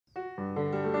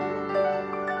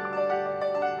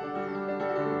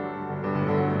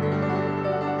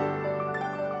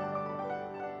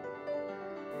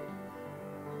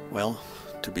Well,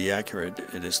 to be accurate,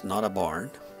 it is not a barn.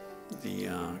 The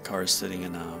car is sitting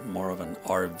in more of an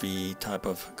RV type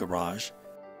of garage.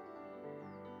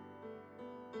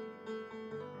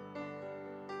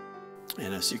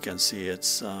 And as you can see,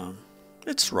 it's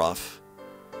rough,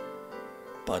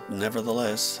 but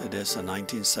nevertheless, it is a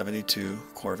 1972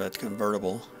 Corvette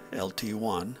convertible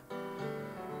LT1.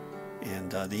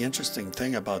 And the interesting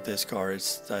thing about this car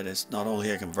is that it's not only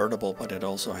a convertible, but it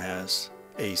also has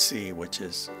AC, which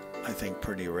is, I think,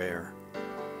 pretty rare.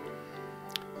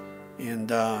 And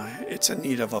it's in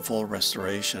need of a full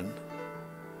restoration.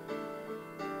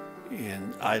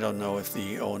 And I don't know if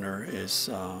the owner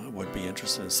would be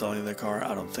interested in selling the car.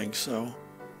 I don't think so.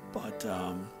 But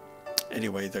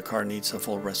anyway, the car needs a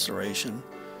full restoration.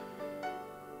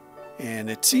 And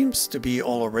it seems to be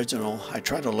all original. I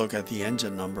tried to look at the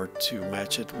engine number to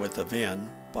match it with the VIN,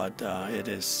 but it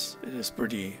is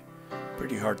pretty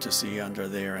hard to see under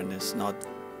there, and it's not,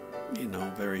 you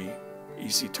know, very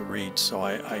easy to read. So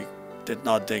I did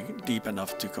not dig deep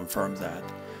enough to confirm that.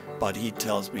 But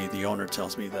the owner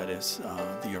tells me that is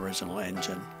the original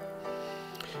engine.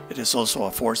 It is also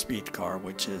a 4-speed car,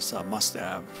 which is a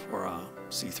must-have for a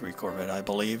C3 Corvette, I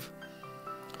believe.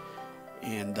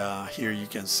 And here you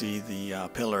can see the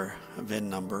pillar VIN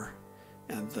number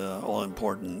and the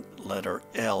all-important letter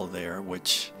L there,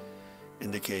 which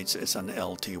indicates it's an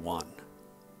LT1.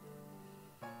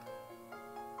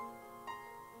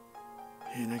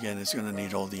 And again, it's going to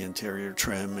need all the interior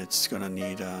trim. It's going to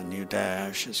need a new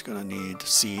dash. It's going to need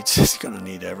seats. It's going to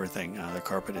need everything. The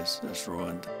carpet is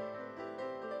ruined.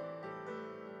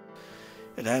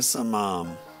 It has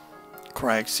some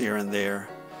cracks here and there.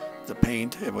 The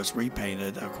paint, it was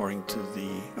repainted according to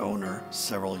the owner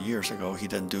several years ago. He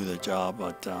didn't do the job,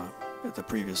 but the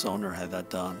previous owner had that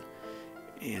done.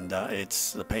 And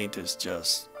the paint is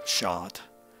just shot.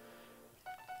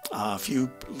 A few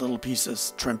little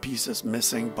pieces, trim pieces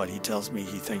missing, but he tells me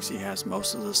he thinks he has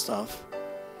most of the stuff.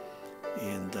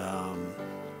 And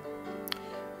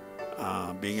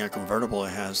being a convertible,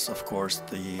 it has, of course,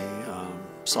 the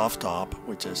soft top,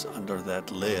 which is under that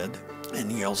lid.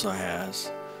 And he also has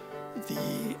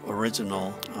the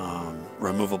original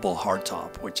removable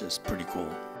hardtop, which is pretty cool.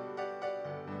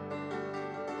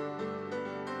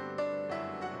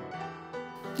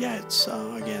 Yeah,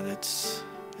 again, it's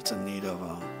in need of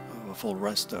a full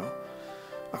resto.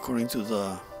 According to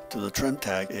the trim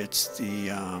tag, it's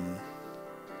the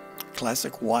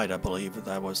classic white, I believe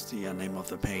that was the name of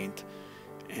the paint,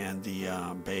 and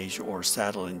the beige or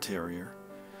saddle interior,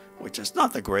 which is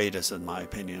not the greatest in my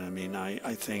opinion. I mean,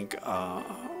 I think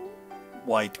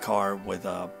white car with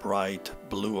a bright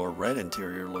blue or red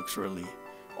interior looks really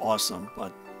awesome,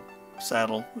 but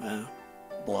saddle,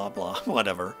 blah blah,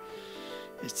 whatever.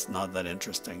 It's not that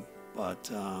interesting,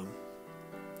 but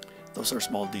those are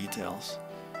small details.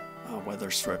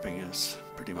 Weather stripping is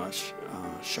pretty much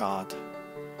shot.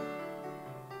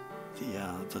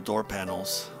 The door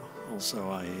panels also,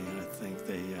 I think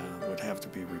they would have to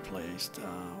be replaced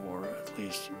or at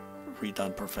least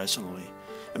redone professionally.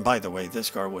 And by the way,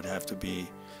 this car would have to be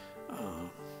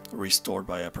restored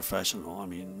by a professional. I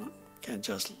mean, can't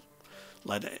just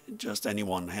let just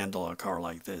anyone handle a car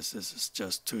like this. This is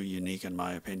just too unique, in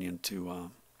my opinion,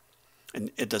 to and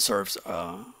it deserves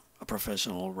a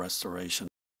professional restoration.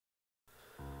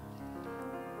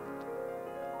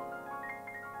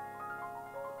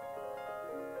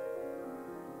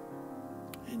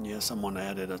 And yeah, someone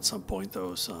added at some point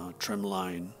those trim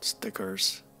line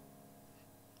stickers.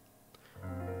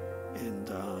 And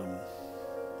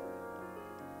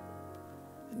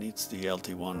it needs the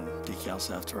LT1 decals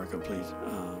after a complete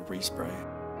respray.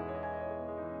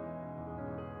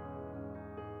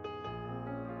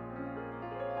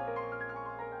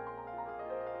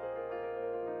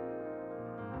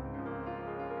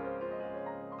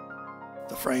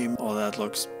 The frame, all that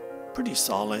looks pretty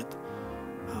solid.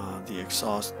 The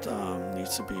exhaust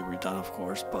needs to be redone, of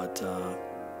course, but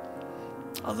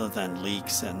other than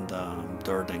leaks and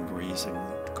dirt and grease and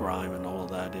grime and all of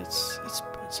that, it's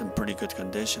in pretty good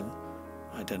condition.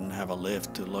 I didn't have a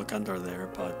lift to look under there,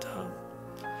 but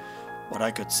what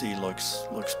I could see looks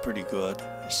pretty good.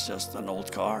 It's just an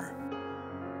old car.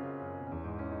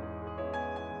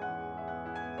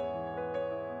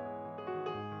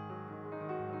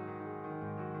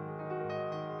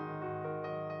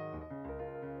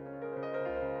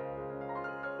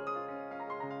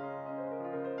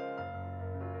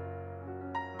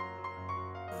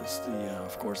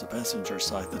 Of course, the passenger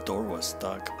side, the door was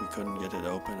stuck. We couldn't get it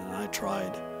open, and I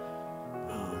tried.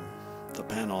 The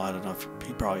panel, I don't know if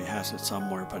he probably has it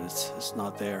somewhere, but it's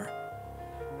not there.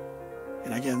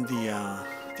 And again,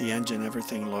 the engine,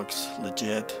 everything looks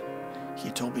legit. He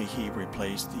told me he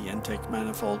replaced the intake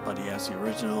manifold, but he has the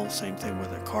original. Same thing with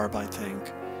the carb, I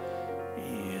think.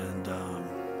 And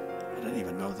I didn't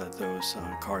even know that those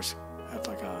cars had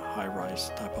like a high-rise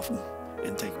type of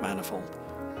intake manifold.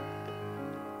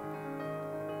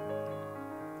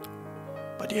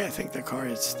 But yeah, I think the car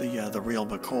is the real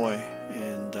McCoy,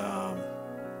 and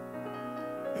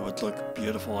it would look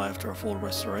beautiful after a full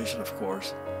restoration, of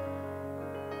course.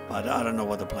 But I don't know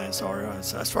what the plans are.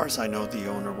 As far as I know, the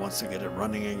owner wants to get it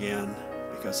running again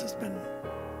because it's been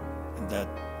in that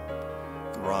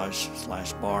garage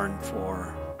slash barn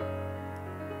for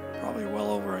probably well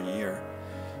over a year.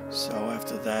 So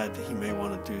after that, he may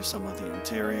want to do some of the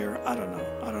interior. I don't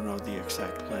know. I don't know the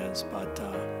exact plans, but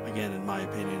again, in my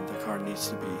opinion, the car needs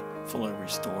to be fully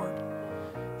restored.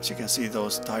 As you can see,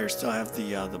 those tires still have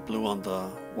the blue on the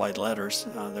white letters.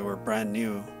 They were brand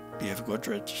new BF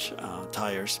Goodrich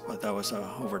tires, but that was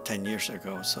over 10 years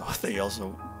ago, so they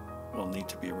also will need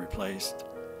to be replaced.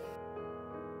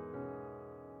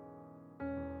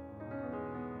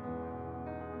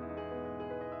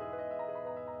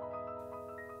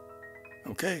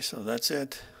 Okay, so that's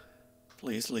it.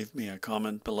 Please leave me a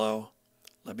comment below.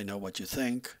 Let me know what you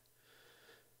think.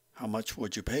 How much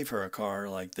would you pay for a car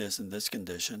like this in this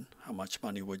condition? How much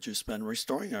money would you spend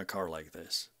restoring a car like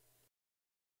this?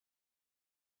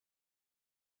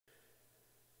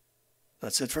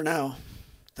 That's it for now.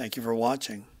 Thank you for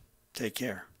watching. Take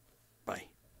care.